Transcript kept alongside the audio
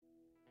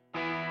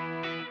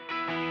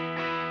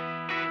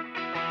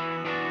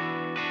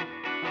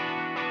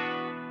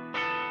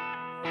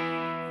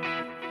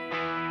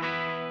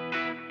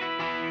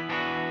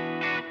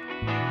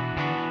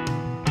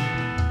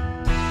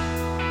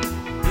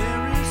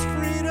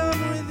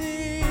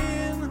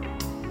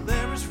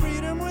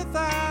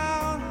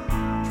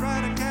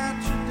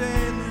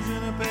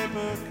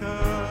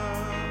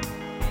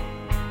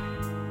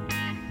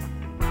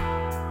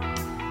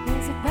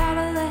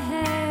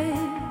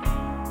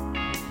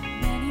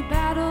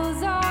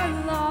shadows are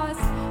lost,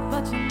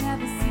 but you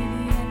never see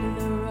the end of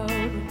the road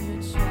when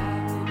you're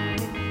traveling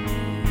with me.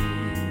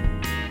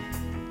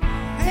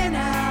 Hey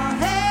now,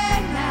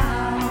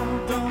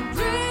 don't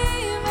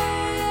dream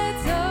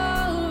it's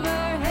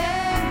over.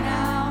 Hey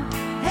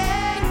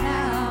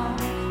now,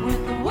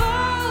 when the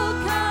world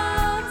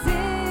comes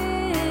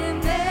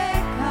in, they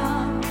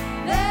come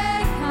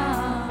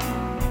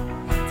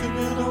to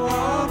build a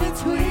wall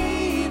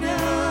between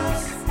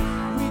us.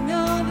 We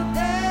know that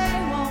they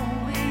won't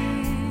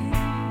win.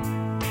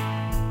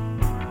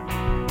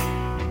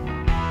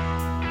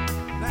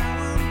 Now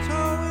I'm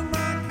towing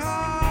my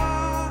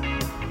car.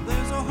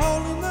 There's a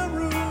hole in the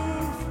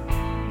roof.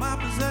 My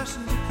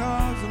possessions are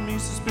causing me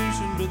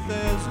suspicion, but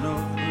there's no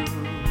proof.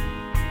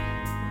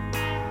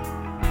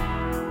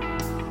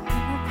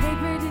 In the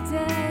paper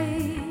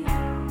today,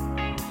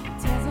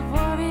 tales of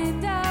war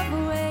and of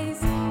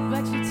waste,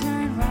 but you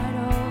turn right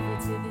over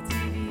to the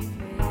TV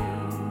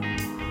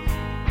page.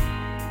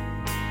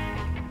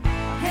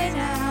 Hey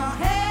now,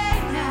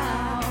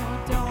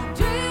 don't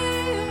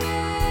dream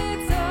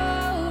it's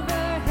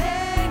over.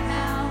 Hey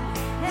now,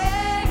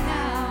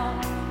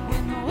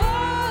 when the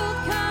world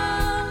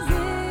comes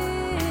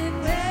in,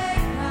 they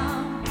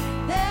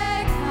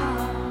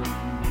come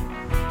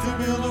to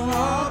build a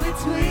wall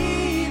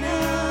between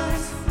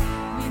us.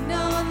 We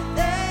know that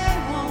they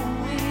won't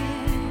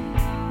win.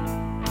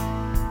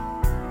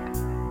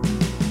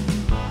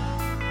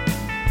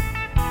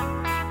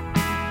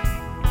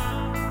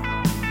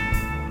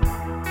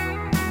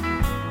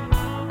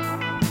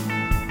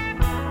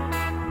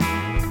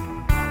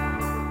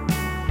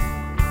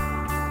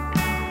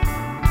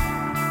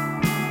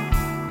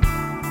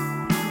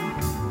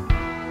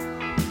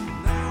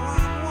 Now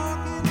I'm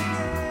walking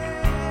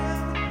again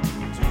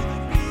to the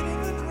beat of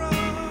the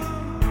drum,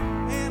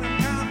 and I'm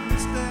counting the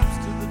steps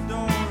to the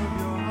door of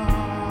your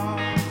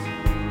heart.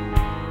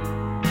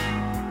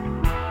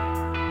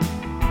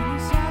 In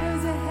the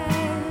shadows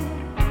ahead,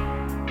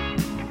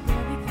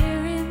 they'll be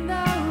clearing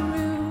the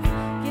roof.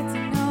 Get to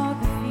know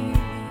the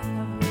feeling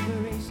of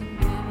liberation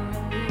and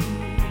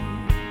relief.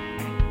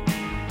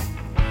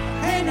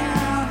 Hey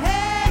now,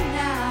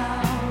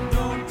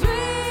 don't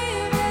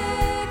dream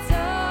it's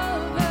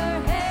over.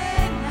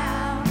 Hey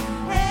now,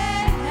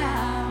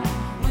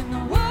 when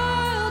the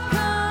world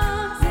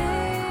comes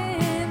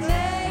in,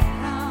 they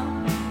come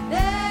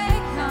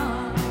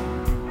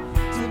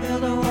to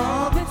build a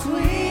wall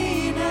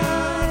between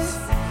us.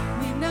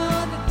 We know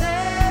that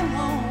they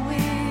won't win.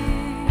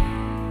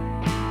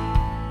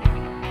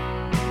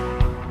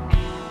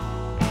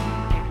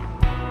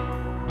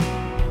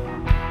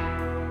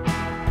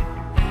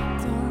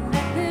 Don't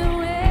let them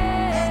win. Don't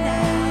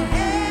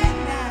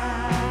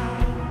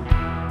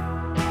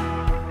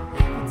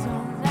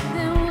let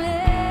them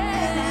win.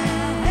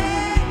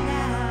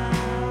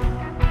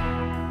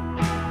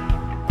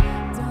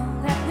 Don't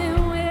let them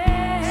win.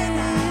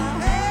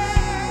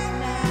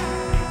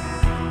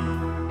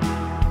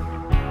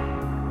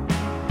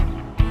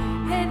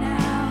 Hey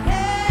now,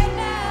 yeah.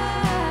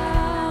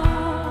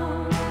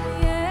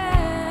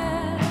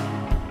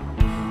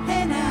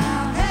 Hey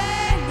now,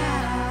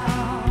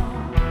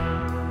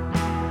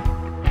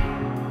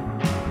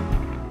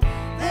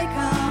 they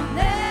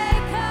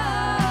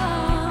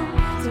come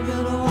to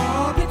build a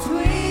wall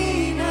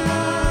between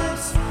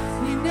us.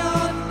 We know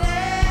that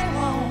they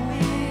won't win.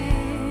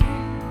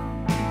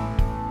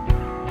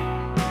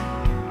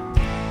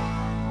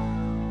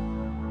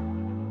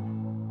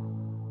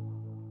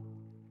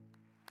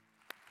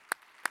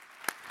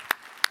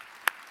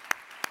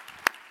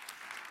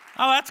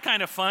 Oh, that's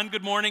kind of fun.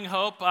 Good morning,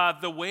 Hope.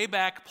 The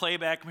Wayback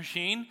Playback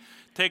Machine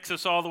takes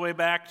us all the way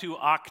back to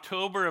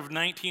October of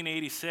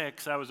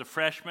 1986. I was a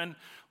freshman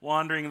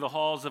wandering the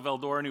halls of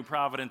Eldora New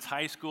Providence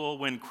High School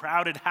when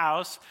Crowded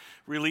House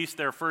released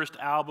their first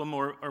album,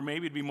 or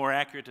maybe it'd be more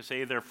accurate to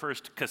say their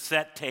first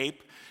cassette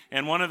tape.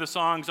 And one of the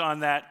songs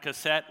on that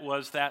cassette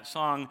was that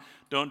song,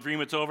 Don't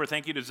Dream It's Over.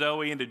 Thank you to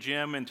Zoe and to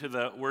Jim and to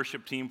the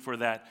worship team for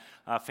that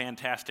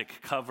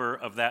fantastic cover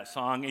of that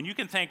song. And you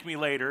can thank me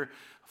later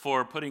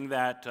for putting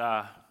that,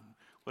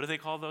 what do they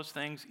call those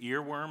things?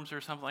 Earworms or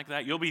something like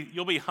that? You'll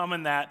be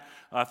humming that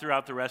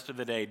throughout the rest of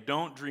the day.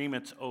 Don't dream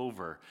it's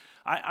over.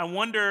 I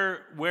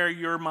wonder where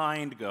your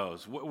mind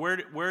goes.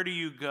 Where do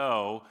you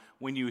go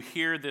when you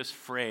hear this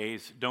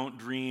phrase, don't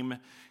dream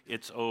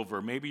it's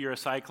over? Maybe you're a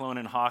Cyclone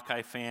and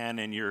Hawkeye fan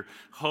and your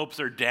hopes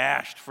are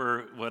dashed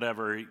for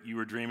whatever you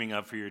were dreaming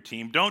of for your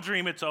team. Don't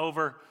dream it's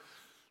over.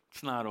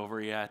 It's not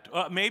over yet.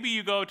 Maybe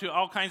you go to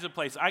all kinds of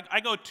places. I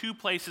go two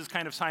places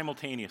kind of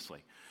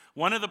simultaneously.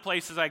 One of the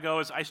places I go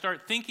is I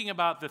start thinking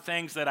about the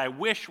things that I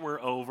wish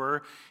were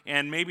over,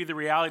 and maybe the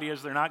reality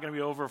is they're not going to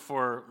be over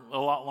for a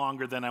lot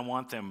longer than I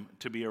want them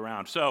to be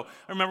around. So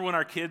I remember when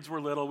our kids were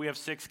little, we have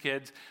 6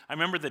 kids, I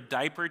remember the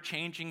diaper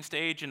changing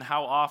stage and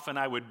how often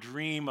I would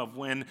dream of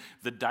when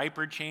the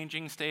diaper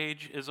changing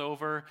stage is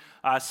over.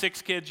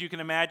 6 kids, you can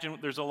imagine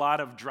there's a lot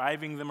of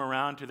driving them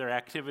around to their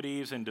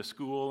activities and to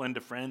school and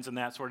to friends and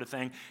that sort of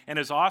thing. And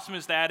as awesome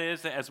as that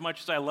is, as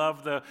much as I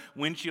love the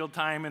windshield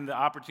time and the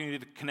opportunity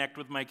to connect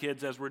with my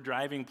grandkids as we're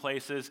driving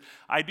places,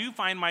 I do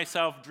find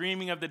myself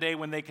dreaming of the day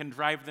when they can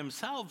drive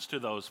themselves to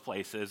those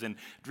places and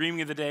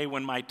dreaming of the day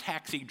when my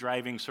taxi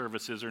driving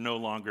services are no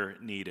longer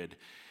needed.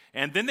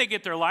 And then they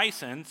get their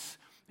license,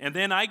 and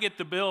then I get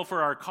the bill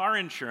for our car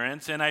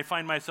insurance, and I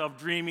find myself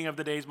dreaming of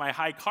the days my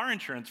high car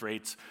insurance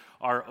rates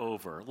are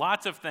over.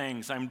 Lots of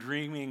things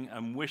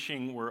I'm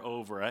wishing were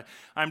over.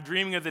 I'm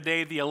dreaming of the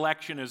day the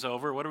election is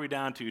over. What are we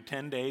down to?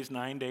 10 days,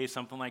 9 days,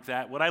 something like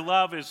that. What I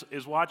love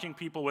is watching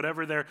people,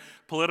 whatever their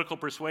political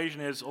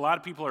persuasion is, a lot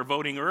of people are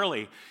voting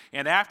early.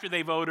 And after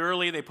they vote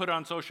early, they put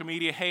on social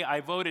media, hey, I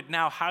voted,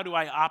 now how do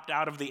I opt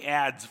out of the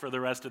ads for the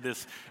rest of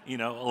this,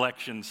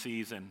 election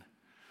season?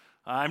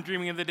 I'm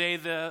dreaming of the day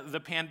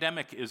the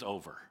pandemic is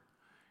over.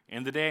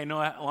 And the day I no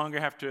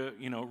longer have to,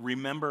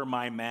 remember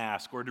my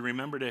mask or to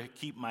remember to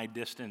keep my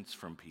distance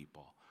from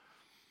people.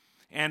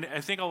 And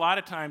I think a lot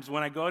of times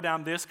when I go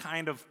down this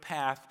kind of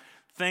path,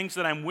 things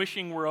that I'm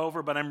wishing were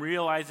over, but I'm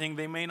realizing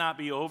they may not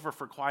be over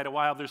for quite a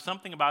while, there's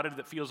something about it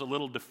that feels a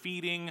little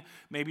defeating,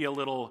 maybe a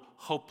little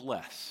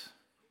hopeless.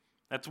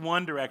 That's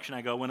one direction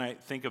I go when I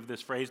think of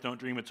this phrase, don't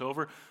dream it's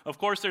over. Of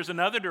course, there's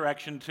another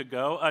direction to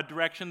go, a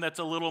direction that's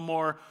a little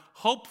more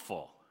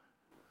hopeful.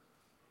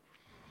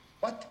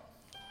 What?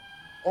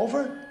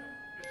 Over?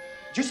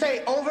 Did you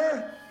say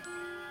over?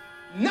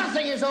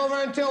 Nothing is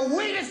over until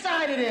we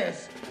decide it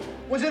is.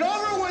 Was it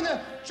over when the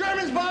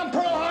Germans bombed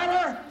Pearl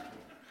Harbor?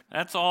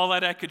 That's all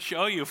that I could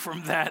show you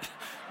from that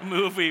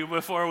movie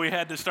before we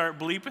had to start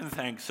bleeping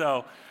things.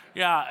 So,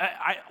 yeah,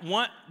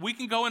 we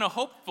can go in a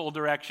hopeful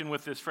direction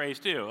with this phrase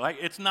too. Like,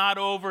 it's not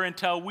over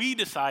until we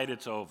decide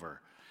it's over.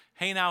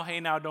 Hey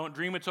now, don't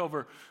dream it's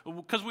over.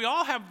 Because we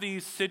all have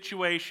these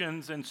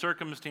situations and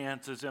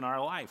circumstances in our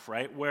life,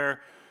 right,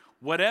 where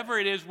whatever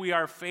it is we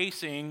are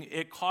facing,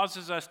 it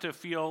causes us to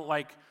feel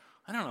like,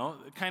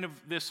 kind of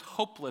this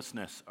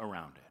hopelessness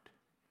around it.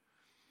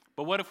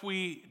 But what if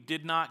we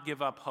did not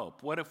give up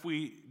hope? What if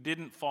we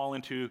didn't fall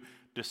into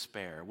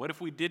despair? What if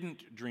we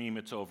didn't dream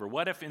it's over?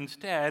 What if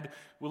instead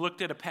we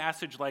looked at a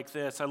passage like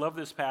this? I love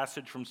this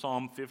passage from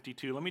Psalm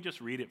 52. Let me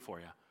just read it for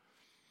you.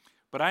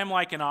 But I am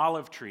like an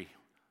olive tree,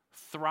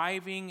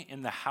 thriving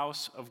in the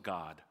house of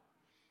God.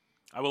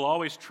 I will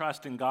always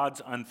trust in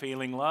God's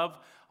unfailing love.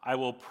 I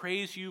will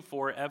praise you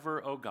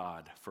forever, O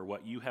God, for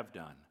what you have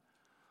done.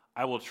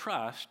 I will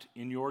trust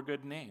in your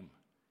good name,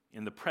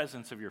 in the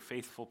presence of your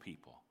faithful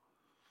people.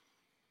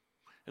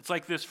 It's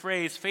like this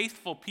phrase,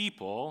 faithful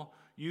people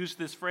use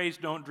this phrase,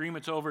 don't dream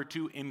it's over,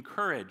 to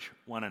encourage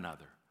one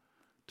another,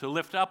 to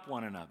lift up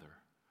one another,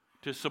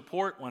 to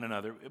support one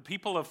another.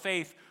 People of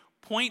faith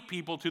point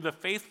people to the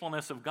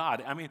faithfulness of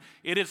God. I mean,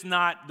 it is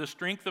not the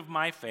strength of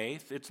my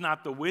faith. It's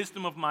not the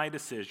wisdom of my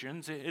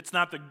decisions. It's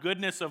not the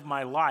goodness of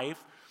my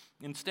life.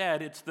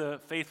 Instead, it's the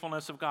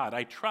faithfulness of God.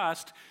 I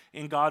trust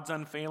in God's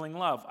unfailing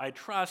love. I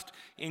trust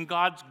in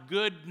God's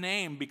good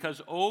name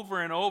because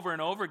over and over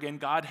and over again,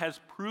 God has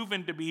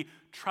proven to be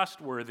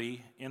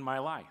trustworthy in my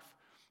life.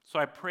 So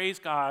I praise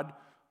God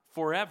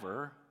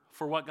forever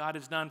for what God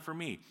has done for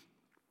me.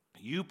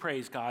 You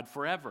praise God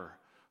forever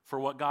for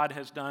what God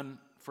has done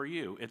for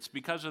you. It's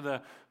because of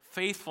the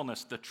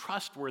faithfulness, the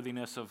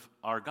trustworthiness of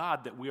our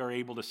God that we are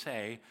able to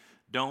say,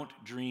 don't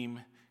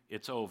dream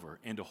it's over,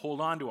 and to hold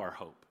on to our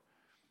hope.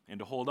 And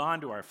to hold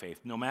on to our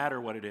faith, no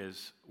matter what it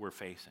is we're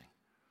facing.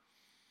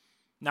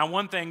 Now,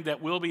 one thing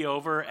that will be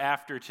over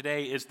after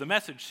today is the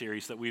message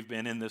series that we've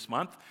been in this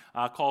month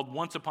called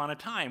Once Upon a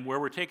Time, where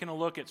we're taking a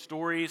look at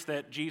stories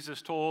that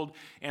Jesus told,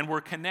 and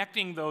we're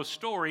connecting those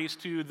stories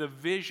to the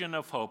vision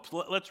of hope.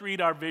 Let's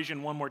read our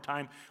vision one more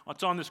time.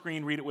 It's on the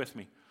screen. Read it with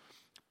me.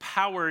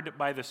 Powered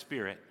by the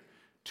Spirit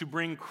to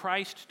bring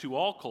Christ to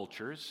all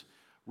cultures,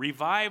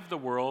 revive the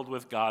world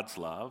with God's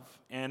love,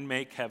 and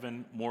make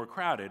heaven more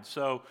crowded.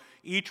 So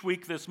each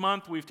week this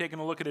month, we've taken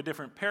a look at a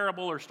different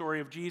parable or story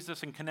of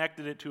Jesus and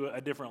connected it to a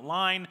different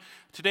line.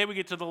 Today we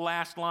get to the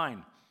last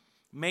line,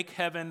 make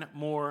heaven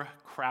more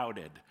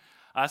crowded.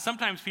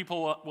 Sometimes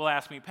people will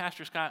ask me,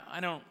 Pastor Scott, I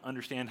don't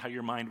understand how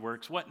your mind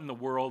works. What in the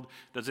world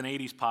does an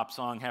 80s pop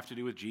song have to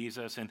do with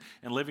Jesus and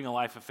living a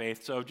life of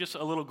faith? So just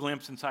a little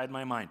glimpse inside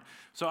my mind.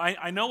 So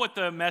I know what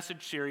the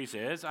message series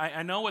is.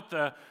 I know what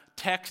the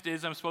text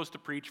is I'm supposed to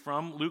preach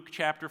from, Luke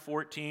chapter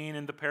 14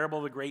 and the parable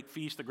of the great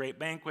feast, the great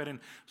banquet. And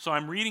so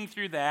I'm reading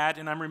through that,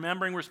 and I'm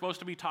remembering we're supposed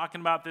to be talking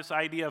about this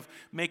idea of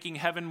making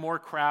heaven more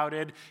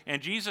crowded.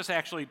 And Jesus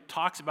actually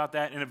talks about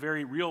that in a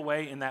very real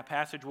way in that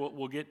passage.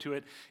 We'll get to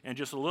it in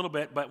just a little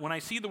bit. But when I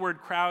see the word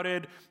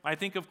crowded, I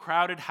think of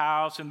Crowded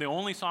House, and the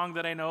only song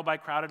that I know by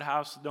Crowded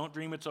House, Don't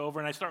Dream It's Over,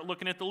 and I start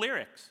looking at the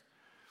lyrics.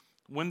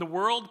 When the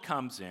world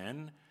comes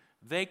in,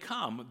 they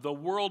come. The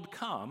world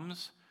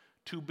comes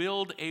to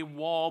build a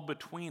wall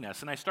between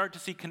us. And I start to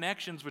see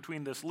connections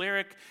between this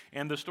lyric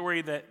and the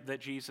story that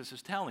Jesus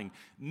is telling.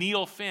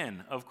 Neil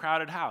Finn of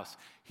Crowded House,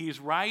 he's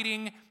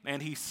writing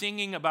and he's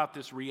singing about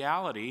this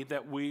reality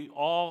that we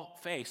all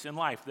face in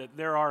life, that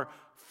there are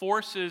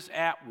forces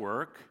at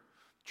work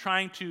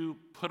trying to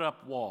put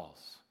up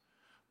walls,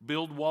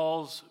 build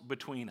walls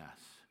between us.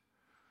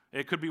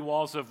 It could be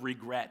walls of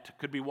regret, it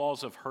could be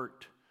walls of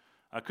hurt,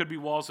 Could be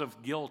walls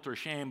of guilt or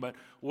shame, but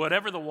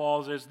whatever the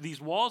walls is, these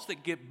walls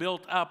that get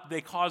built up,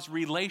 they cause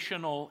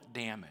relational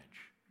damage.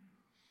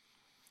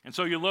 And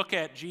so you look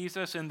at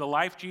Jesus and the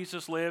life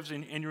Jesus lives,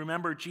 and you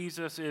remember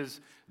Jesus is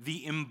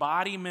the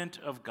embodiment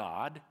of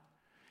God.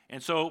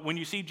 And so when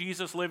you see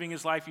Jesus living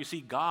his life, you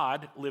see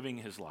God living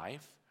his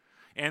life.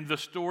 And the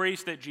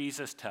stories that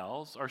Jesus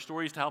tells are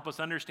stories to help us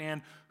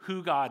understand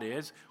who God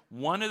is.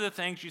 One of the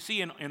things you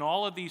see in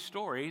all of these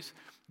stories,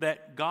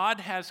 that God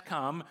has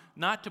come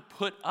not to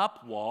put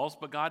up walls,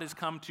 but God has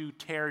come to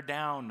tear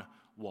down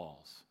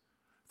walls.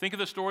 Think of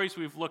the stories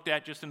we've looked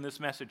at just in this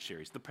message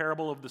series. The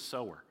parable of the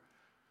sower.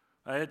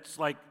 It's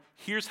like,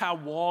 here's how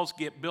walls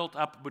get built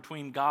up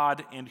between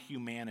God and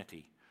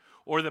humanity.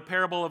 Or the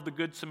parable of the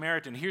Good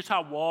Samaritan. Here's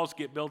how walls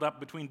get built up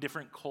between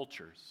different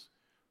cultures,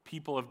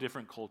 people of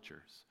different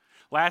cultures.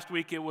 Last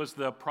week, it was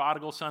the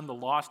prodigal son, the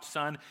lost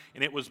son,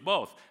 and it was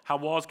both. How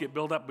walls get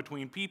built up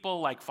between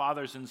people like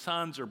fathers and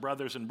sons or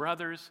brothers and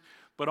brothers.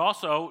 But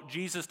also,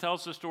 Jesus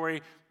tells the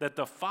story that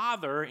the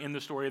father in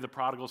the story of the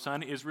prodigal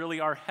son is really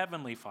our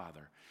heavenly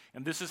Father.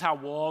 And this is how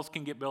walls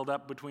can get built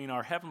up between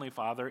our heavenly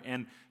Father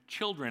and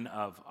children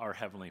of our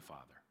heavenly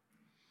Father.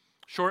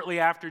 Shortly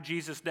after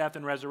Jesus' death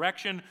and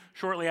resurrection,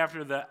 shortly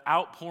after the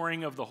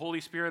outpouring of the Holy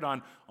Spirit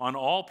on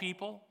all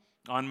people,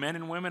 on men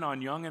and women,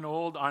 on young and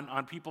old,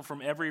 on people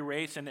from every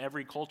race and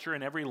every culture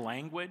and every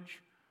language.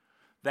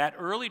 That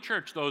early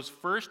church, those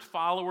first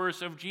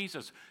followers of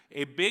Jesus,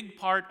 a big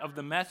part of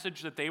the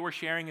message that they were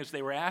sharing is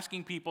they were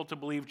asking people to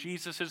believe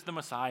Jesus is the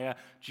Messiah,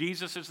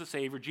 Jesus is the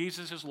Savior,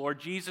 Jesus is Lord,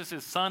 Jesus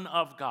is Son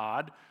of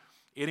God.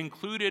 It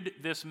included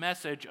this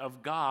message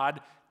of God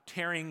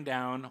tearing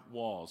down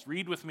walls.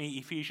 Read with me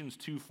Ephesians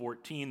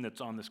 2:14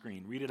 that's on the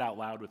screen. Read it out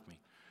loud with me.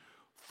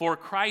 For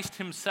Christ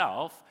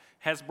himself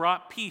has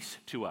brought peace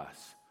to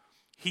us.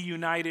 He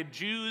united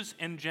Jews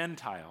and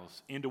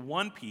Gentiles into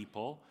one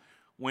people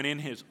when in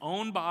his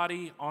own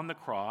body on the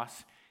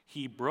cross,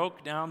 he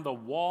broke down the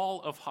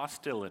wall of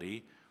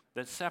hostility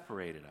that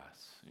separated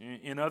us.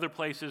 In other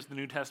places, the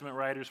New Testament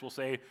writers will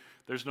say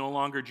there's no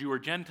longer Jew or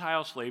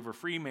Gentile, slave or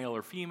free, male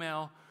or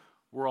female.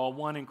 We're all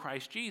one in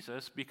Christ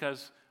Jesus,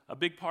 because a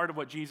big part of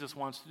what Jesus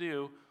wants to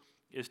do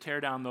is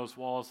tear down those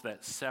walls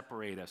that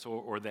separate us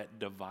or that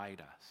divide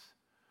us.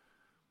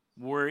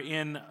 We're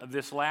in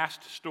this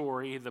last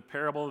story, the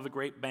parable of the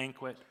great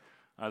banquet,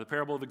 the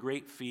parable of the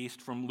great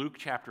feast from Luke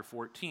chapter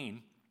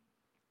 14.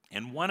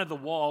 And one of the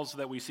walls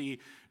that we see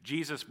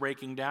Jesus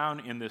breaking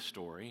down in this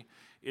story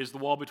is the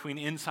wall between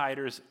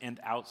insiders and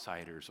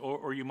outsiders,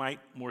 or you might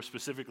more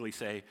specifically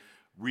say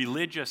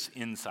religious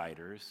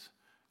insiders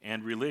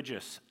and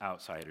religious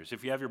outsiders.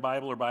 If you have your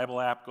Bible or Bible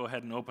app, go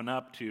ahead and open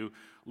up to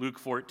Luke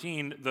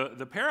 14.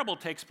 The parable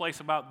takes place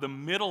about the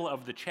middle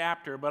of the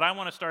chapter, but I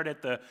want to start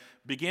at the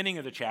beginning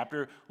of the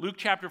chapter. Luke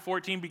chapter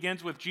 14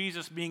 begins with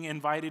Jesus being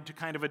invited to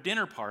kind of a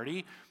dinner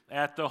party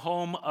at the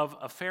home of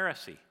a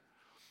Pharisee.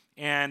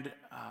 And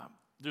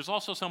there's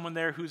also someone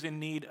there who's in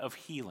need of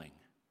healing.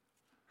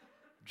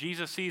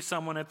 Jesus sees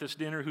someone at this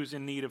dinner who's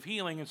in need of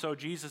healing, and so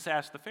Jesus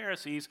asks the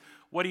Pharisees,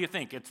 what do you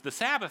think? It's the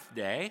Sabbath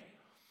day.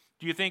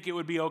 Do you think it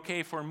would be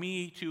okay for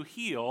me to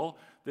heal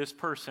this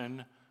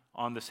person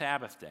on the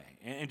Sabbath day?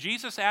 And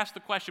Jesus asked the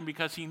question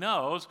because he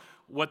knows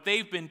what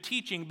they've been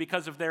teaching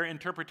because of their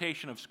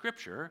interpretation of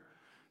Scripture.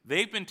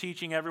 They've been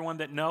teaching everyone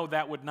that no,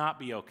 that would not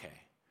be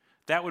okay.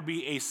 That would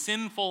be a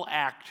sinful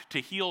act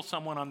to heal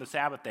someone on the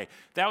Sabbath day.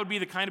 That would be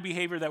the kind of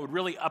behavior that would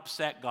really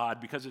upset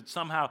God because it's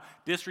somehow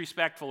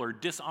disrespectful or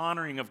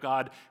dishonoring of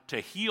God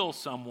to heal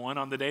someone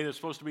on the day that's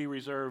supposed to be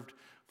reserved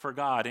for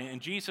God. And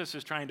Jesus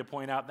is trying to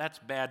point out that's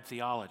bad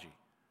theology.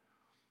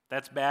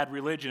 That's bad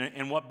religion.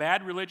 And what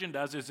bad religion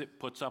does is it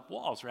puts up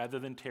walls rather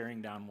than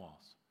tearing down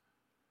walls.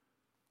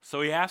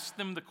 So he asks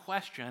them the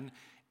question,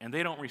 and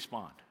they don't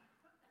respond.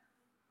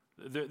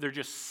 They're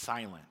just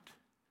silent.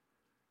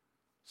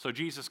 So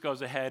Jesus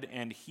goes ahead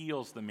and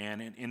heals the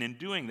man. And in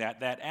doing that,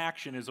 that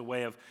action is a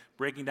way of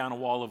breaking down a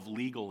wall of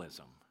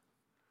legalism.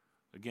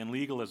 Again,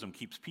 legalism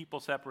keeps people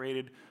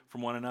separated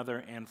from one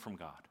another and from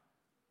God.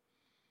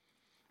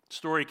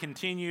 Story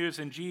continues,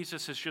 and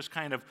Jesus is just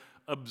kind of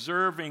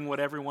observing what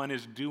everyone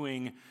is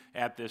doing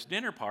at this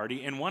dinner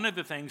party. And one of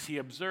the things he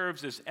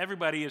observes is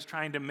everybody is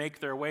trying to make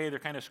their way. They're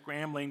kind of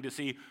scrambling to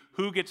see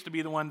who gets to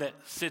be the one that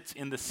sits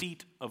in the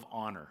seat of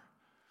honor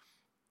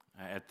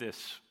at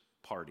this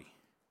party.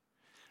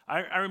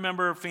 I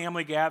remember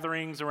family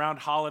gatherings around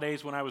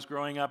holidays when I was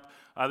growing up.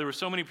 There were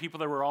so many people,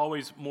 there were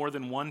always more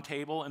than one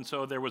table. And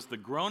so there was the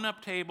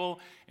grown-up table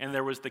and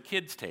there was the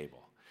kids' table.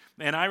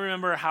 And I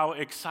remember how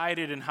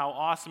excited and how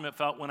awesome it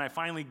felt when I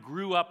finally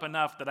grew up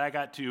enough that I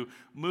got to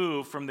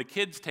move from the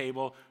kids'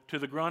 table to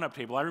the grown-up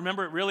table. I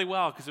remember it really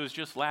well because it was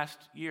just last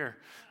year.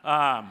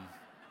 Part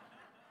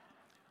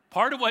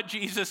of what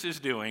Jesus is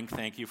doing,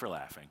 thank you for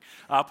laughing,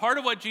 part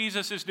of what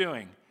Jesus is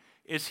doing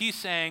is he's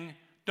saying,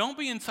 don't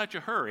be in such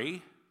a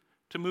hurry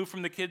to move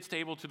from the kids'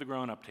 table to the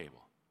grown-up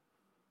table.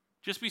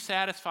 Just be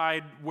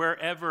satisfied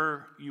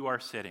wherever you are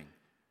sitting.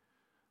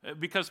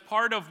 Because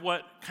part of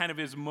what kind of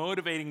is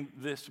motivating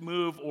this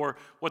move, or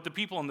what the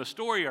people in the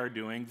story are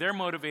doing, they're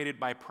motivated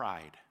by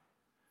pride.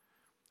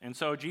 And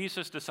so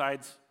Jesus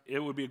decides it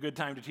would be a good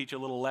time to teach a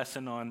little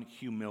lesson on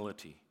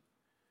humility.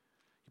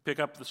 You pick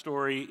up the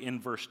story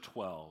in verse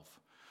 12.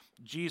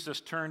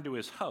 Jesus turned to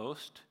his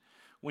host.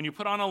 When you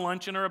put on a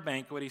luncheon or a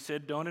banquet, he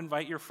said, don't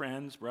invite your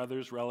friends,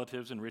 brothers,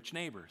 relatives, and rich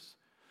neighbors,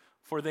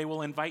 for they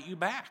will invite you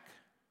back,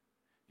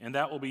 and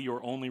that will be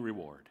your only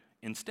reward.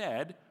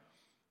 Instead,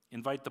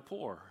 invite the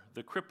poor,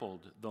 the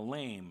crippled, the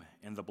lame,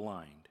 and the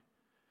blind.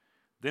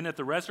 Then at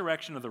the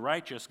resurrection of the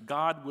righteous,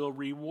 God will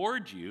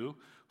reward you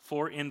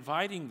for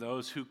inviting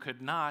those who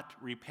could not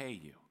repay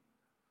you.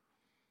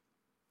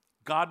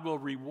 God will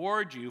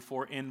reward you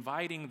for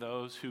inviting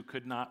those who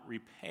could not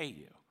repay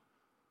you.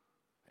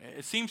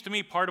 It seems to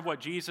me part of what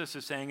Jesus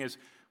is saying is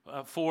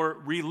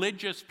for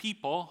religious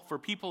people, for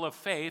people of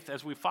faith,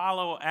 as we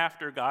follow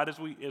after God, as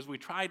we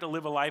try to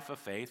live a life of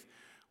faith,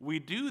 we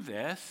do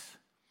this,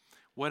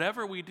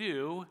 whatever we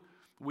do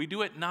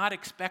it not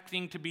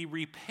expecting to be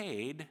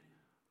repaid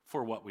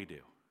for what we do.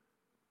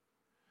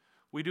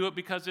 We do it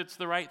because it's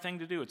the right thing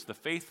to do. It's the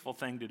faithful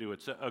thing to do.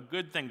 It's a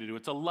good thing to do.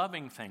 It's a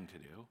loving thing to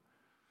do.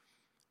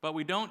 But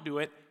we don't do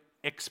it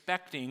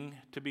expecting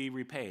to be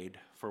repaid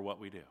for what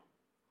we do.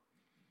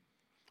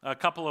 A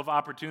couple of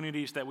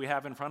opportunities that we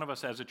have in front of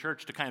us as a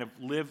church to kind of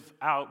live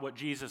out what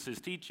Jesus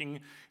is teaching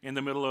in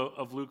the middle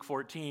of Luke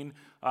 14.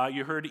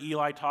 You heard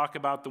Eli talk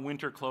about the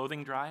winter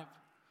clothing drive.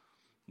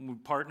 We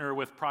partner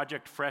with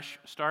Project Fresh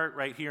Start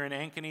right here in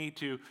Ankeny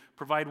to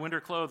provide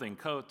winter clothing,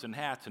 coats and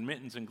hats and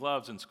mittens and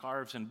gloves and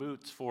scarves and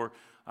boots for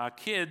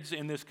kids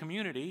in this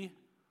community,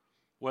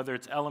 whether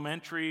it's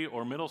elementary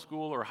or middle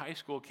school or high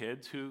school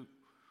kids who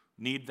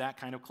need that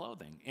kind of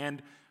clothing.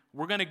 And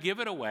we're going to give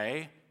it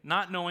away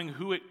not knowing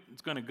who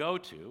it's going to go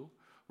to.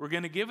 We're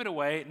going to give it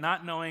away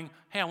not knowing,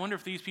 hey, I wonder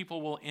if these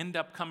people will end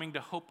up coming to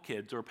Hope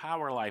Kids or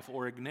Power Life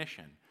or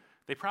Ignition.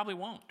 They probably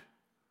won't.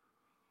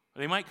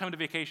 They might come to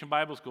Vacation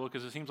Bible School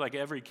because it seems like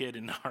every kid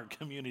in our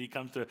community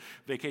comes to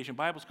Vacation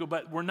Bible School,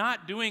 but we're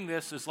not doing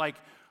this as like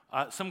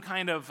some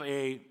kind of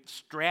a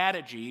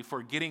strategy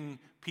for getting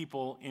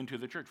people into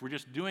the church. We're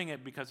just doing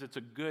it because it's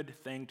a good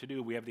thing to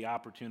do. We have the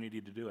opportunity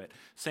to do it.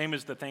 Same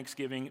as the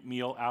Thanksgiving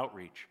meal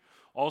outreach.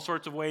 All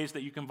sorts of ways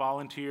that you can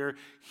volunteer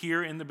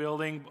here in the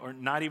building or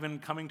not even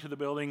coming to the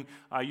building.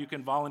 You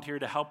can volunteer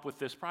to help with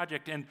this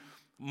project. And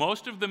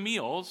most of the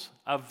meals,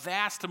 a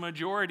vast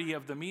majority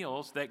of the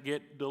meals that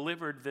get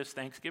delivered this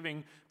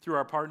Thanksgiving through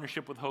our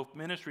partnership with Hope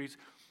Ministries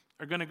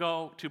are going to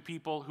go to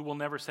people who will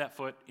never set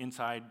foot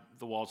inside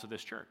the walls of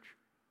this church.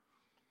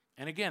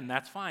 And again,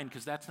 that's fine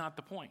because that's not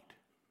the point.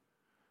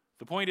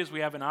 The point is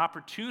we have an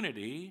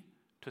opportunity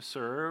to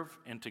serve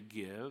and to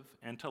give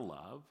and to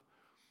love.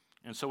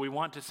 And so we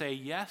want to say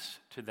yes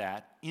to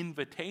that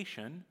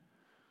invitation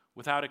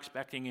without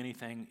expecting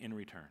anything in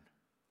return,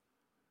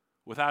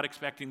 without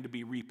expecting to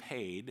be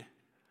repaid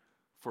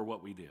for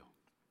what we do.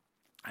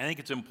 I think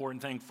it's an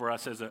important thing for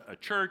us as a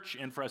church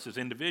and for us as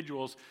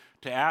individuals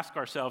to ask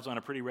ourselves on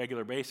a pretty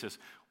regular basis,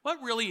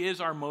 what really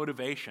is our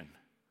motivation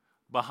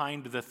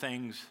behind the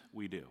things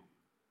we do?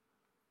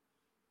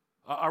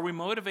 Are we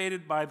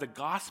motivated by the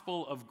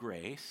gospel of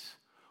grace?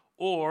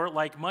 Or,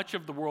 like much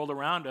of the world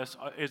around us,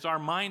 is our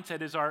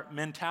mindset, is our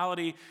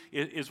mentality,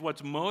 is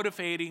what's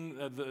motivating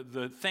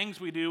the things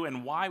we do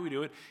and why we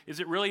do it? Is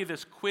it really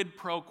this quid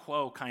pro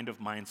quo kind of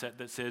mindset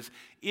that says,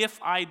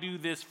 if I do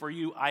this for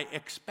you, I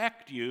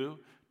expect you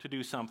to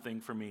do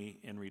something for me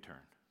in return?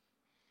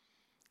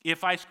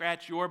 If I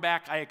scratch your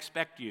back, I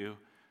expect you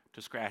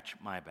to scratch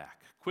my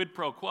back. Quid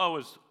pro quo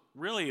is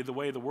really the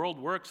way the world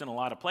works in a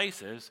lot of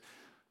places,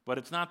 but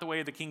it's not the way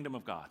of the kingdom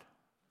of God.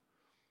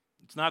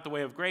 It's not the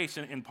way of grace.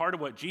 And part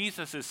of what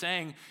Jesus is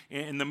saying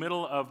in the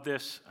middle of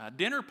this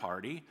dinner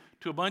party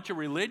to a bunch of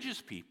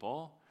religious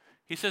people,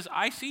 he says,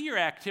 I see your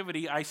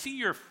activity, I see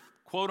your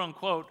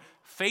quote-unquote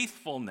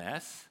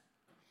faithfulness,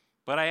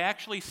 but I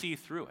actually see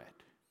through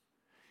it.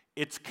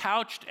 It's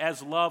couched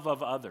as love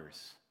of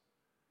others,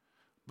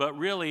 but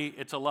really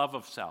it's a love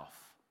of self.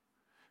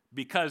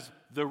 Because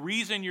the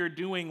reason you're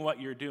doing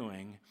what you're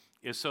doing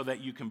is so that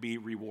you can be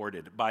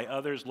rewarded by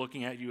others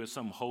looking at you as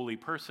some holy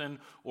person,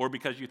 or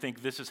because you think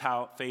this is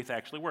how faith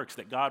actually works,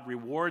 that God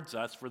rewards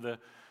us for the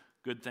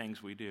good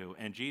things we do.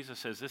 And Jesus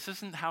says, this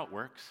isn't how it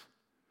works,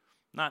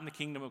 not in the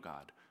kingdom of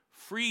God.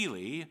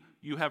 Freely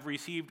you have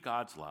received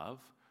God's love.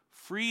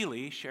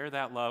 Freely share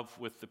that love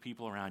with the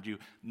people around you,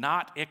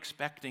 not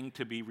expecting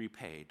to be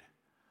repaid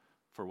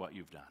for what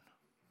you've done.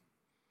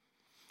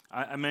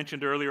 I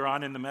mentioned earlier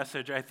on in the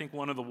message, I think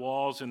one of the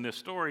walls in this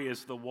story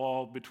is the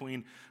wall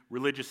between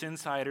religious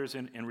insiders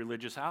and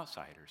religious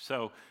outsiders.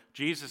 So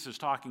Jesus is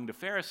talking to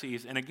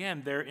Pharisees, and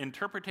again, their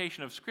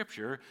interpretation of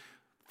Scripture,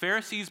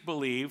 Pharisees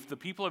believe the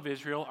people of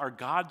Israel are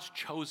God's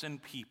chosen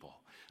people.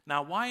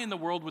 Now, why in the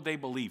world would they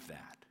believe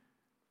that?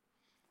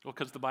 Well,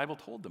 because the Bible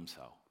told them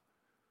so.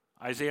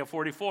 Isaiah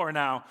 44,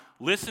 now,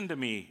 listen to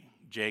me,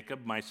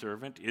 Jacob, my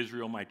servant,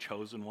 Israel, my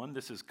chosen one.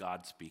 This is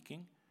God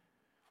speaking.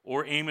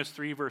 Or Amos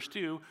 3, verse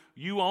 2,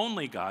 you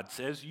only, God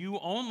says, you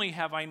only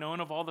have I known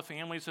of all the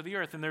families of the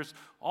earth. And there's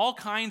all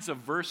kinds of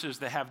verses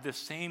that have this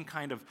same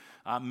kind of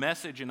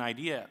message and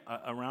idea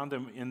around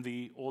them in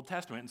the Old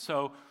Testament. And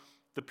so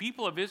the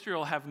people of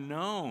Israel have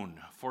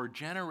known for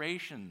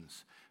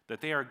generations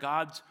that they are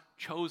God's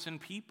chosen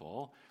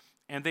people,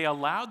 and they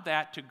allowed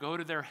that to go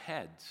to their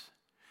heads.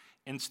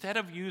 Instead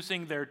of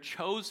using their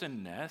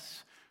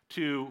chosenness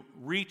to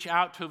reach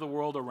out to the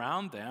world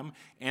around them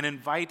and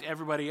invite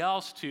everybody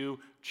else to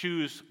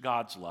choose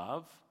God's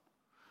love,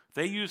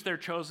 they use their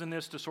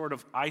chosenness to sort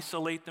of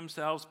isolate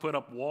themselves, put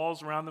up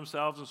walls around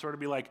themselves, and sort of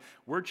be like,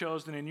 we're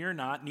chosen and you're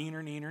not,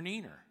 neener, neener,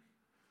 neener.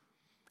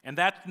 And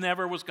that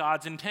never was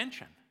God's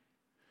intention.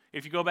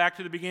 If you go back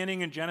to the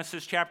beginning in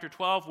Genesis chapter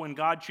 12, when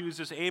God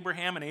chooses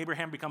Abraham, and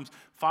Abraham becomes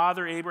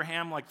Father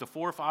Abraham, like the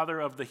forefather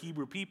of the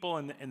Hebrew people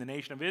and the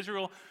nation of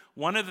Israel,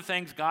 one of the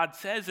things God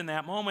says in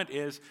that moment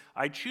is,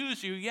 I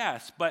choose you,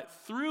 yes, but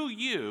through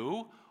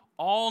you,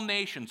 all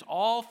nations,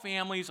 all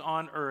families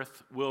on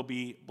earth will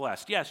be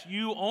blessed. Yes,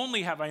 you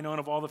only have I known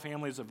of all the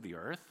families of the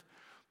earth,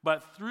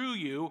 but through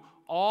you,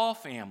 all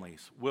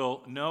families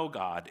will know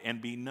God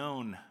and be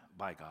known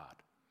by God.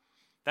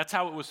 That's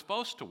how it was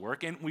supposed to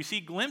work, and we see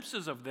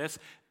glimpses of this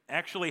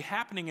actually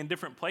happening in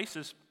different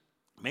places,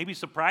 maybe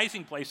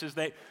surprising places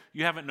that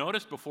you haven't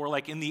noticed before,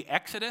 like in the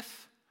Exodus,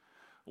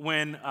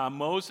 when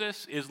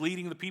Moses is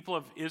leading the people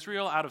of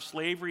Israel out of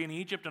slavery in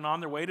Egypt and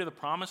on their way to the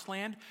Promised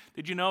Land.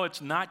 Did you know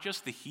it's not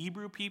just the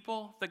Hebrew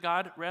people that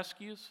God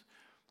rescues?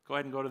 Go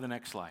ahead and go to the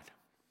next slide.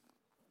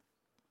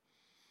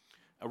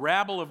 A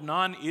rabble of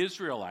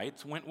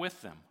non-Israelites went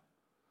with them,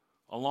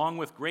 along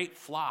with great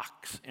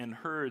flocks and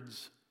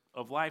herds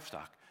of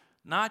livestock.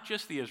 Not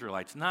just the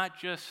Israelites, not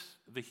just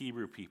the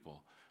Hebrew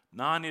people,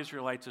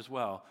 non-Israelites as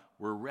well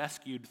were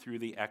rescued through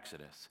the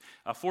Exodus.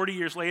 40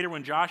 years later,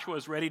 when Joshua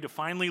is ready to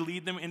finally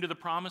lead them into the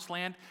Promised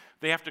Land,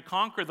 they have to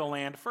conquer the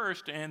land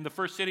first, and the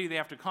first city they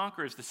have to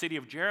conquer is the city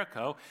of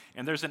Jericho,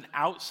 and there's an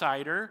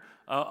outsider,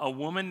 a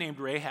woman named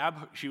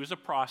Rahab. She was a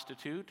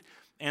prostitute,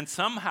 and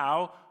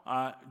somehow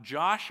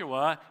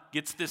Joshua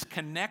gets this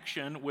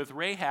connection with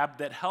Rahab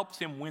that helps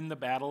him win the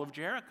battle of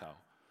Jericho.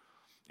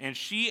 And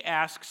she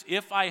asks,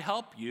 if I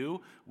help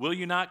you, will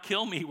you not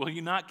kill me? Will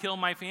you not kill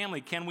my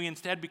family? Can we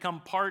instead become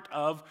part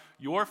of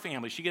your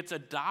family? She gets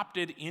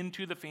adopted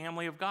into the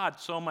family of God,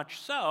 so much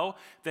so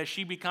that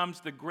she becomes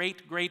the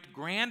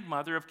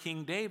great-great-grandmother of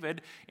King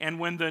David.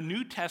 And when the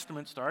New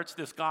Testament starts,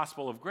 this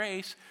gospel of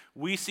grace,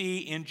 we see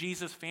in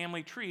Jesus'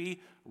 family tree,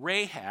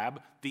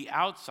 Rahab, the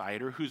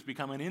outsider who's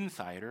become an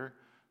insider,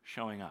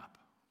 showing up.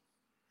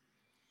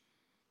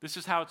 This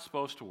is how it's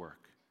supposed to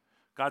work.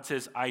 God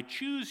says, I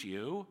choose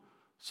you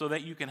so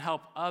that you can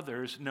help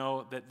others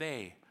know that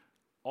they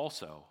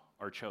also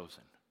are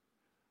chosen.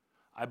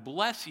 I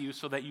bless you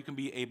so that you can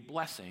be a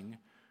blessing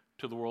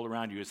to the world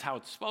around you, is how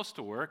it's supposed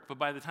to work, but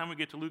by the time we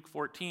get to Luke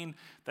 14,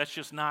 that's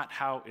just not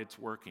how it's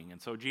working. And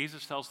so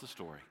Jesus tells the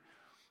story,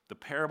 the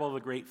parable of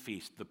the great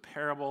feast, the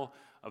parable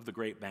of the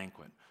great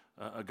banquet.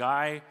 A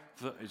guy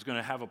is going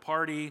to have a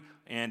party,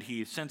 and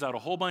he sends out a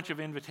whole bunch of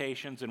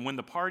invitations, and when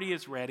the party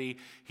is ready,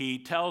 he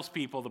tells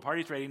people, the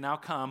party's ready, now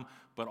come.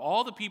 But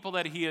all the people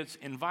that he has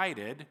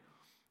invited,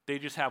 they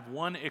just have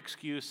one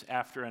excuse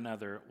after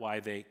another why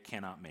they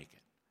cannot make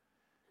it.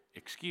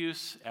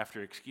 Excuse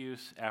after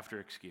excuse after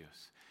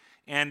excuse.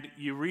 And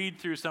you read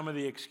through some of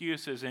the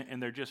excuses,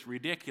 and they're just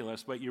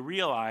ridiculous, but you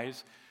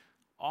realize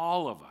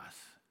all of us,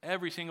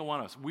 every single one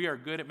of us, we are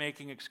good at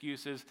making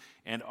excuses,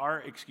 and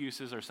our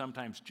excuses are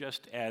sometimes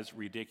just as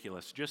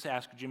ridiculous. Just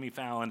ask Jimmy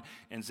Fallon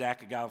and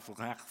Zach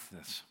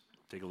Galifianakis.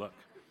 Take a look.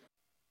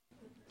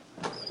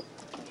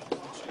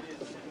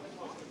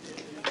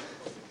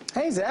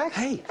 Hey, Zach.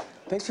 Hey.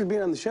 Thanks for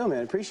being on the show,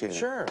 man. Appreciate it.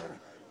 Sure.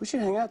 We should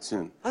hang out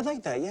soon. I'd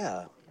like that,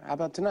 yeah. How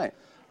about tonight?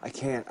 I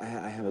can't. I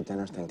have a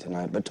dinner thing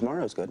tonight, but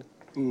tomorrow's good.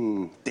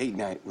 Date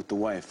night with the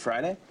wife.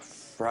 Friday?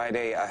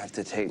 Friday, I have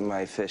to take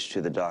my fish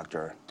to the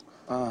doctor.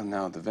 Oh,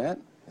 no, the vet?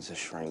 It's a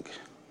shrink.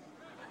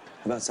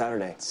 How about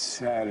Saturday?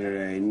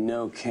 Saturday,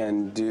 no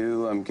can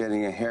do. I'm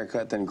getting a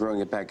haircut, then growing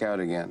it back out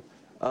again.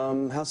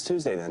 How's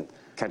Tuesday, then?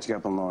 Catching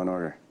up on Law &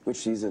 Order. Which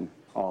season?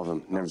 All of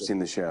them. Never seen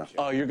the show.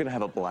 Oh, you're gonna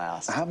have a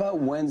blast. How about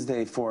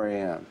Wednesday, 4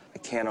 a.m.? I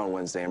can't on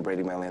Wednesday. I'm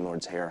braiding my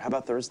landlord's hair. How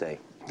about Thursday?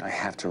 I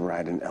have to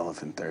ride an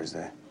elephant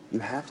Thursday. You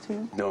have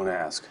to? Don't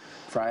ask.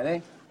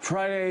 Friday?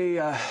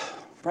 Friday,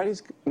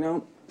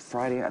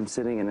 Friday I'm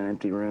sitting in an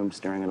empty room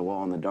staring at a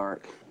wall in the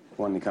dark.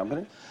 Want any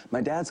company?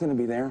 My dad's gonna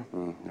be there.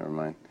 Never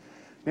mind.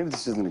 Maybe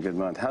this isn't a good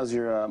month. How's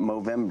your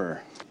Movember?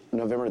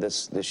 November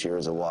this year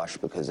is a wash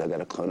because I got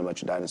to clone a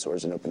bunch of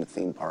dinosaurs and open a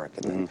theme park,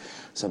 and then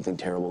something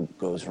terrible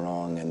goes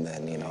wrong, and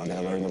then, I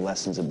got to learn the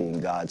lessons of being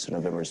God, so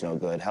November's no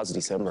good. How's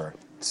December?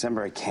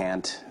 December, I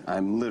can't.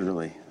 I'm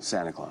literally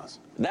Santa Claus.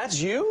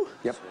 That's you?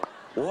 Yep.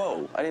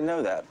 Whoa, I didn't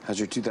know that. How's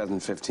your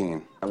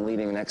 2015? I'm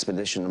leading an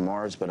expedition to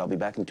Mars, but I'll be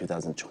back in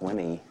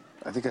 2020.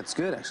 I think that's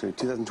good, actually.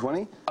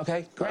 2020?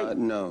 Okay, great.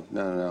 No.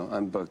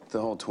 I'm booked.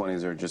 The whole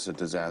 20s are just a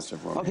disaster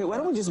for me. Okay, why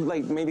don't we just,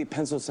 maybe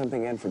pencil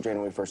something in for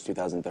January 1st,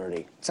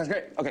 2030? Sounds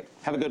great. Okay,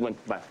 have a good one.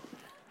 Bye.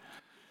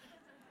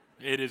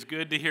 It is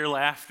good to hear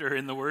laughter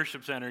in the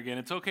worship center again.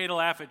 It's okay to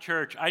laugh at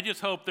church. I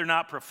just hope they're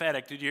not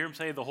prophetic. Did you hear him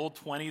say the whole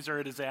 20s are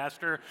a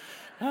disaster?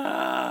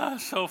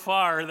 So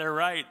far, they're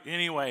right.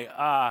 Anyway,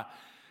 I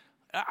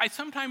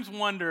sometimes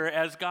wonder,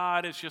 as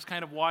God is just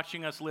kind of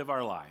watching us live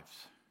our lives.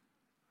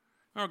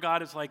 Remember,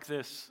 God is like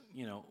this,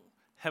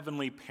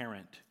 heavenly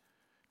parent.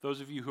 Those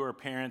of you who are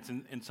parents,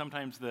 and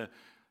sometimes the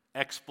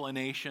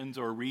explanations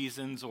or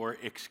reasons or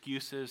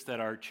excuses that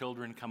our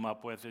children come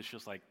up with is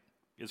just like,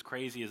 as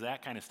crazy as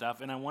that kind of stuff.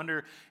 And I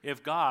wonder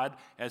if God,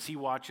 as he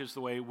watches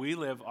the way we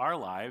live our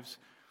lives,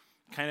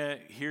 kind of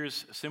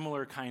hears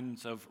similar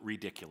kinds of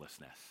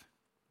ridiculousness.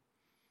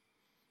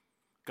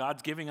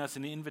 God's giving us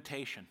an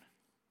invitation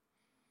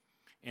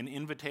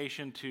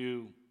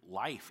to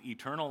life,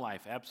 eternal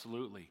life,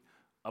 absolutely,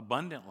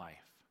 abundant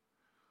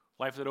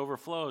life that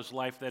overflows,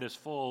 life that is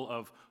full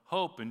of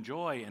hope and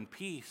joy and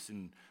peace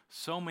and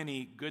so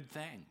many good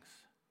things.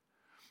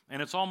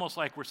 And it's almost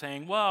like we're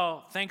saying,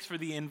 well, thanks for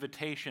the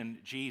invitation,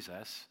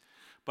 Jesus,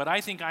 but I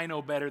think I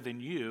know better than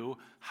you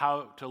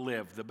how to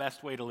live, the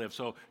best way to live.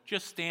 So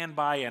just stand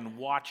by and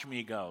watch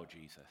me go,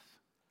 Jesus.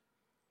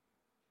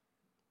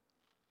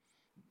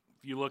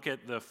 If you look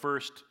at the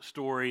first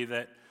story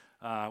that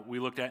we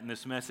looked at in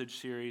this message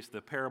series, the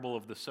parable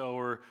of the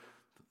sower,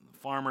 the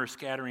farmer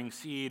scattering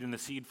seed, and the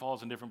seed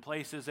falls in different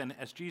places. And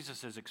as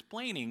Jesus is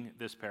explaining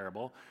this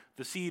parable,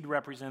 the seed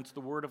represents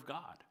the Word of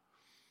God.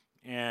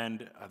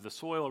 And the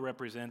soil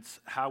represents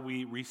how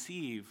we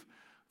receive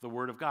the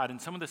Word of God.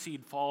 And some of the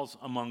seed falls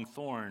among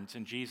thorns.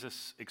 And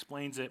Jesus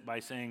explains it by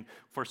saying,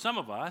 for some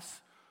of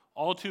us,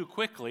 all too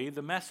quickly,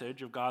 the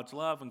message of God's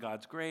love and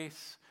God's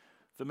grace,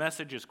 the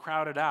message is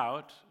crowded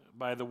out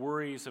by the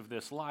worries of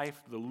this life,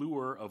 the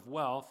lure of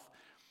wealth,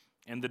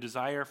 and the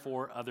desire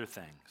for other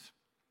things.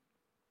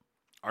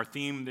 Our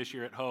theme this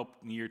year at Hope,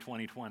 in the year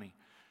 2020,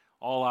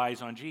 all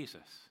eyes on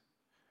Jesus.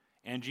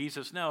 And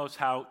Jesus knows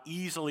how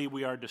easily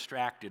we are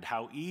distracted,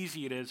 how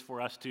easy it is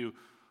for us to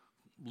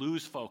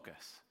lose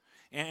focus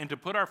and to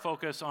put our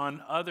focus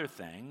on other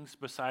things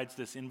besides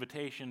this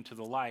invitation to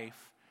the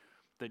life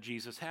that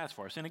Jesus has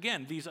for us. And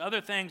again, these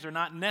other things are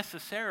not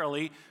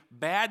necessarily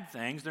bad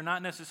things. They're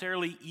not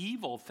necessarily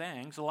evil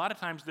things. A lot of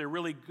times they're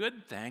really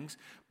good things,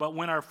 but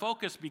when our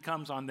focus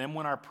becomes on them,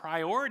 when our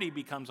priority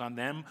becomes on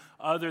them,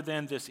 other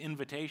than this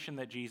invitation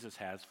that Jesus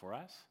has for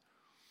us,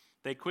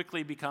 they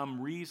quickly become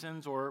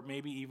reasons or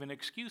maybe even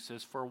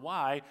excuses for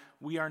why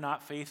we are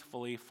not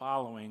faithfully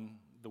following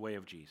the way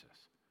of Jesus.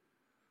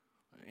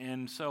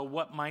 And so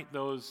what might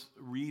those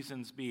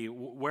reasons be?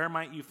 Where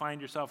might you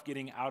find yourself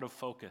getting out of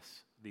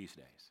focus these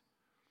days?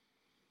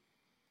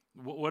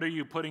 What are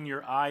you putting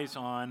your eyes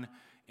on,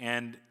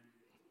 and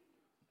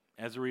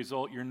as a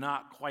result, you're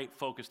not quite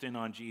focused in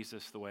on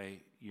Jesus the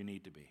way you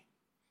need to be?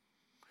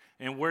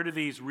 And where do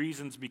these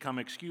reasons become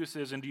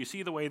excuses? And do you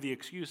see the way the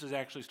excuses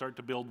actually start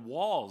to build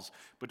walls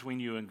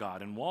between you and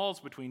God and walls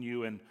between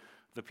you and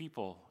the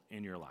people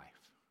in your life?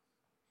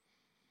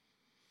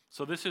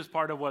 So this is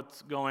part of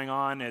what's going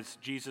on as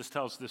Jesus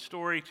tells this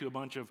story to a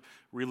bunch of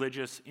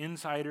religious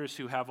insiders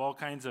who have all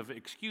kinds of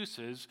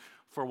excuses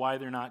for why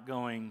they're not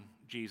going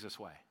Jesus'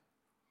 way.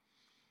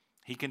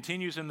 He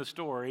continues in the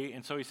story,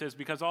 and so he says,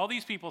 because all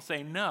these people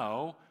say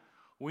no,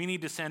 we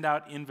need to send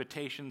out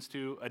invitations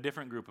to a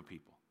different group of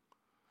people.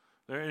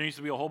 There needs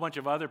to be a whole bunch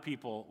of other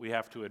people we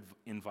have to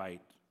invite.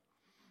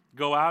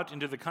 Go out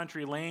into the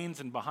country lanes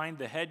and behind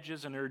the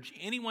hedges and urge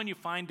anyone you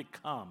find to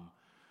come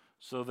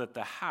so that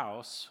the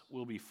house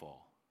will be full.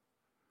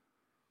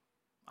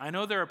 I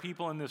know there are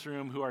people in this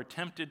room who are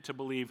tempted to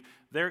believe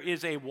there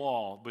is a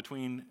wall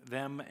between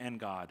them and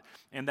God.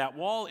 And that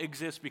wall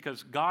exists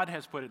because God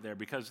has put it there,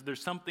 because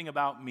there's something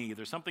about me,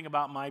 there's something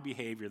about my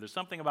behavior, there's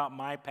something about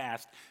my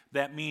past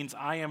that means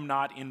I am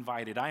not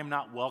invited, I am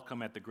not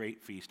welcome at the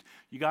great feast.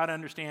 You got to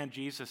understand,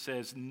 Jesus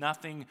says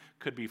nothing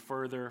could be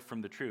further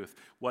from the truth.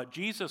 What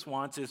Jesus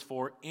wants is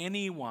for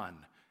anyone,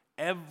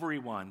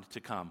 everyone to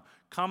come.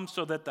 Come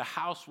so that the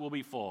house will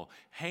be full.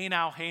 Hey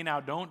now,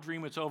 don't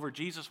dream it's over.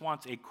 Jesus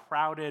wants a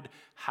crowded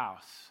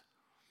house.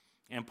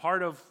 And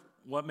part of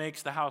what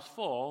makes the house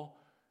full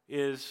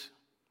is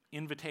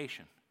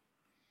invitation.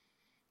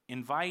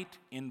 Invite,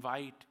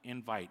 invite,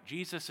 invite.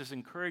 Jesus is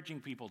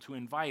encouraging people to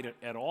invite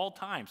at all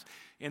times.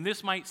 And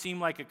this might seem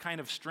like a kind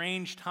of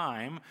strange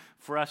time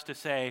for us to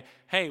say,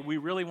 hey, we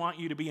really want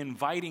you to be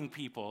inviting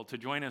people to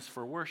join us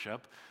for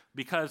worship,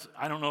 because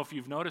I don't know if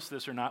you've noticed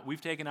this or not, we've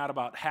taken out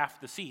about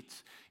half the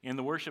seats in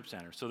the worship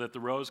center so that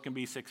the rows can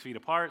be 6 feet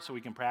apart so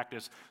we can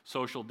practice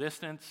social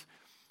distance.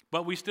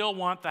 But we still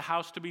want the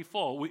house to be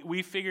full.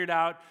 We figured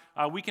out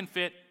we can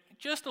fit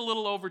just a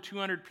little over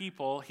 200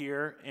 people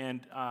here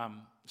and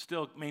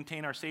still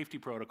maintain our safety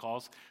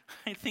protocols.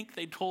 I think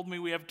they told me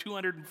we have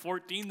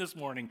 214 this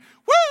morning.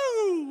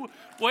 Woo!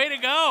 Way to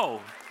go.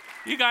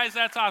 You guys,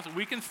 that's awesome.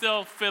 We can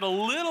still fit a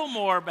little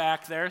more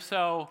back there,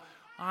 so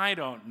I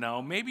don't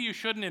know. Maybe you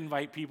shouldn't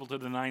invite people to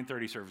the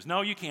 9:30 service.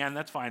 No, you can.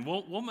 That's fine.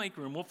 We'll make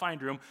room. We'll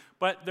find room.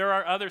 But there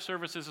are other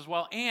services as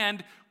well,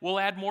 and we'll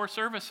add more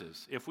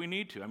services if we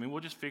need to. I mean,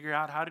 we'll just figure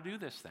out how to do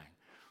this thing.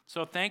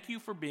 So thank you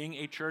for being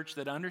a church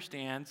that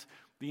understands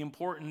the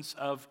importance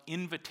of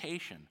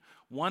invitation.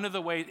 One of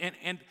the ways,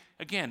 and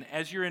again,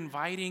 as you're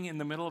inviting in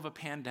the middle of a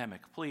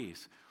pandemic,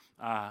 please,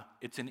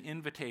 it's an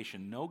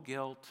invitation. No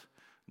guilt,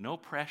 no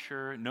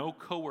pressure, no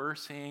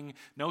coercing,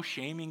 no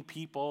shaming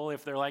people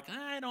if they're like,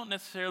 I don't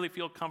necessarily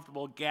feel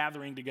comfortable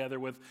gathering together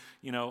with,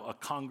 a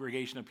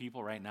congregation of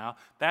people right now.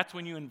 That's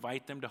when you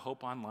invite them to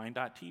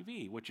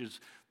hopeonline.tv, which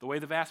is the way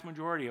the vast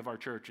majority of our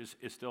church is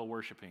still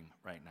worshiping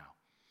right now.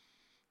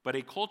 But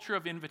a culture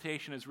of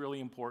invitation is really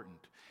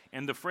important.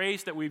 And the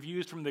phrase that we've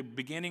used from the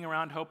beginning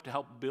around Hope to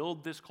help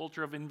build this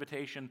culture of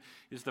invitation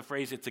is the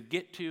phrase, it's a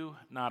get to,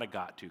 not a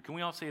got to. Can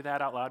we all say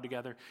that out loud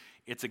together?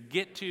 It's a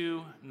get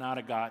to, not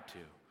a got to.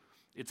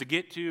 It's a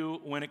get to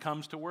when it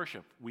comes to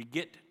worship. We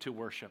get to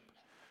worship.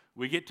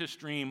 We get to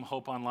stream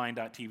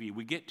hopeonline.tv.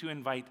 We get to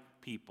invite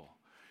people.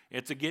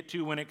 It's a get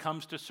to when it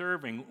comes to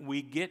serving.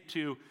 We get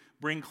to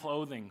bring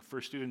clothing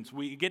for students.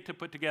 We get to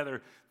put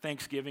together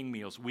Thanksgiving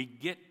meals. We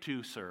get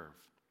to serve.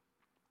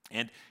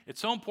 And it's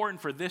so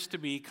important for this to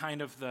be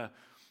kind of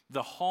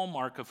the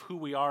hallmark of who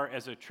we are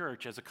as a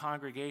church, as a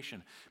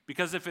congregation.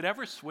 Because if it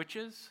ever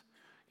switches,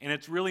 and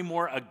it's really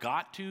more a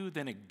got to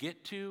than a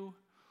get to,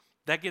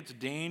 that gets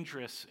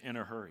dangerous in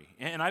a hurry.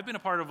 And I've been a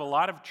part of a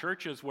lot of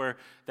churches where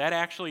that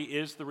actually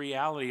is the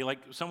reality. Like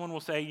someone will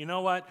say, you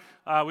know what,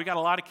 we got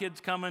a lot of kids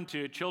coming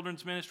to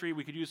children's ministry.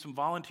 We could use some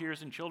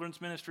volunteers in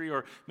children's ministry,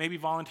 or maybe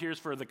volunteers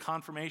for the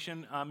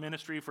confirmation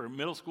ministry for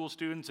middle school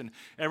students. And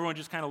everyone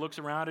just kind of looks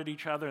around at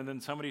each other, and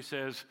then somebody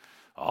says,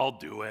 I'll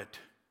do it.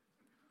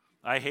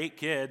 I hate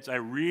kids. I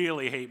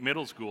really hate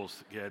middle school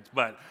kids,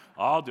 but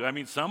I'll do it. I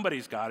mean,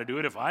 somebody's got to do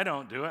it. If I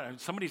don't do it,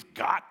 somebody's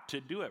got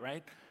to do it,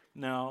 right?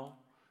 No.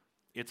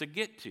 It's a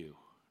get to,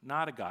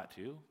 not a got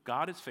to.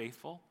 God is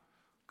faithful.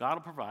 God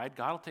will provide.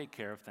 God will take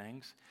care of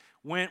things.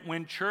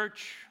 When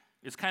church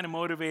is kind of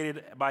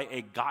motivated by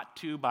a got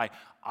to, by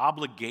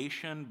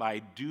obligation, by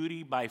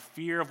duty, by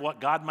fear of what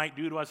God might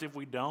do to us if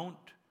we don't,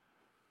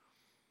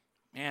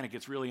 man, it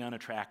gets really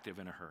unattractive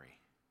in a hurry.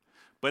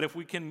 But if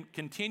we can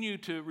continue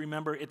to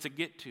remember it's a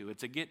get to,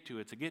 it's a get to,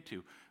 it's a get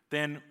to,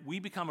 then we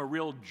become a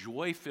real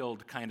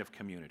joy-filled kind of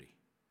community.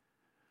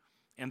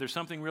 And there's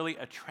something really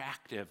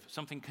attractive,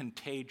 something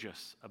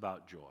contagious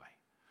about joy.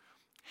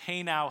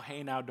 Hey now,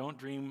 don't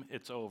dream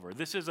it's over.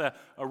 This is a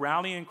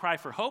rallying cry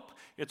for hope.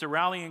 It's a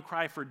rallying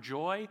cry for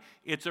joy.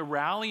 It's a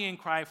rallying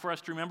cry for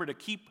us to remember to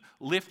keep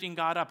lifting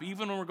God up,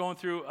 even when we're going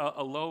through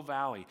a low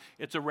valley.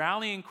 It's a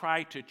rallying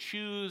cry to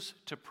choose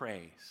to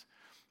praise.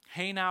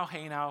 Hey now,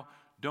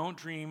 don't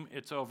dream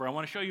it's over. I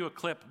want to show you a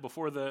clip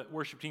before the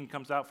worship team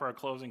comes out for our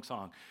closing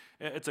song.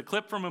 It's a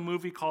clip from a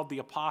movie called The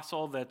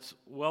Apostle that's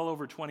well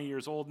over 20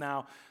 years old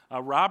now.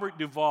 Robert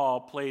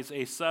Duvall plays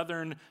a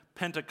Southern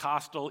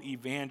Pentecostal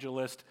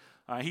evangelist.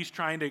 He's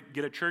trying to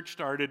get a church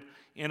started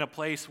in a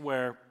place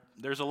where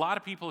there's a lot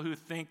of people who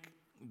think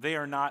they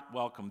are not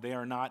welcome, they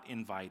are not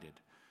invited.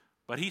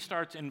 But he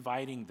starts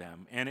inviting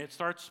them, and it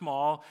starts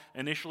small.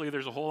 Initially,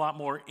 there's a whole lot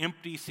more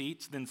empty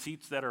seats than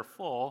seats that are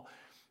full.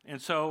 And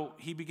so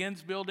he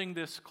begins building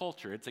this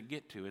culture. It's a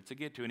get to.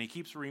 And he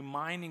keeps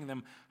reminding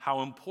them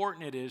how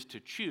important it is to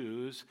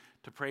choose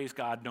to praise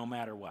God no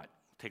matter what.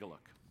 Take a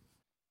look.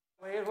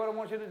 Well, here's what I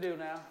want you to do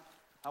now.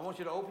 I want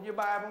you to open your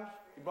Bibles.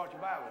 You brought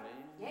your Bible,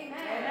 didn't you?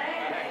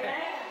 Amen.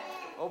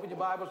 Open your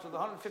Bibles to the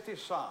 150th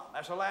Psalm.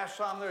 That's the last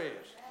Psalm there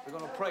is. We're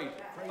going to praise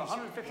Him. The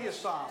 150th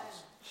Psalm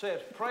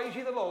says, praise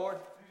ye the Lord.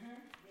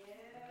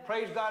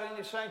 Praise God in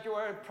His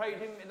sanctuary. Praise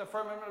Him in the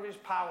firmament of His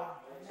power.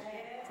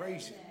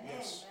 Praise Him,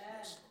 yes.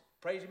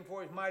 Praise Him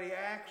for His mighty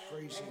acts.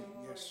 Praise Him,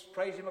 yes.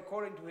 Praise Him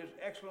according to His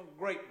excellent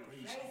greatness.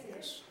 Praise Him,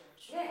 yes.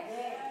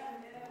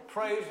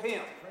 Praise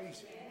Him Praise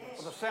Him, yes.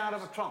 for the sound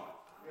of a trumpet.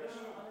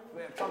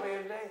 We have a trumpet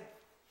here today?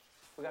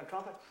 We got a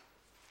trumpet?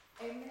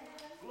 Amen.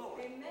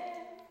 Glory.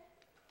 Amen.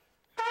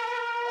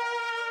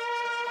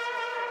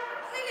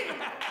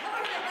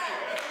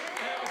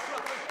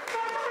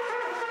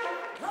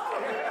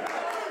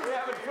 We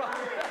have a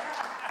trumpet.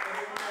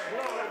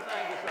 Glory,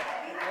 thank you, sir.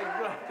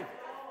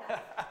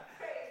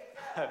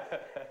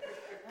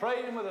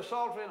 Praise Him with a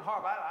psaltery and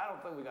harp. I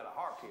don't think we got a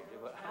harp here,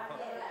 but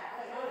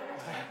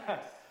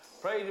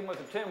praise Him with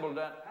a timbrel.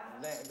 That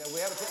we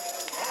have a timbrel.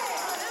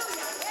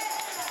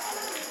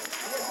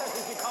 Yes, that's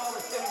what you call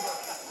a timbrel.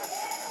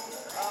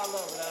 I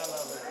love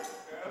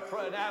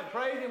it. Now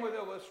praise Him with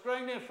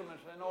stringed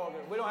instruments and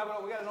organ. We don't have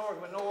we got an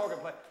organ, but no organ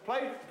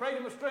play. Praise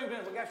Him with stringed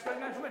instruments. We got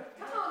stringed instruments.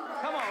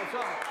 Come on,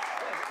 son.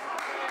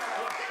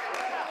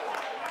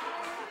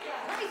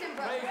 Praise Him,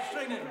 brother. Praise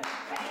stringed instruments.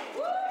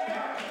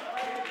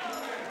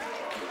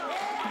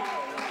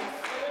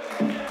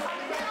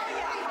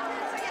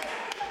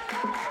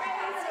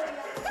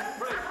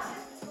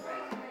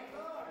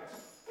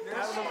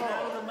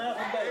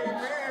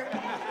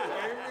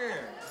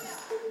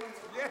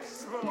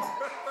 Yes, Lord.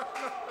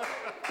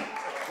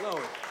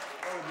 Glory.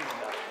 Glory be to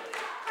God.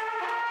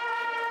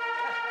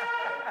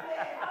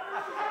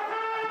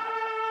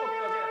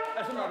 Okay.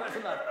 That's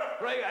enough.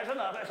 Ray, that's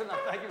enough.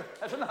 Thank you.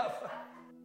 That's enough.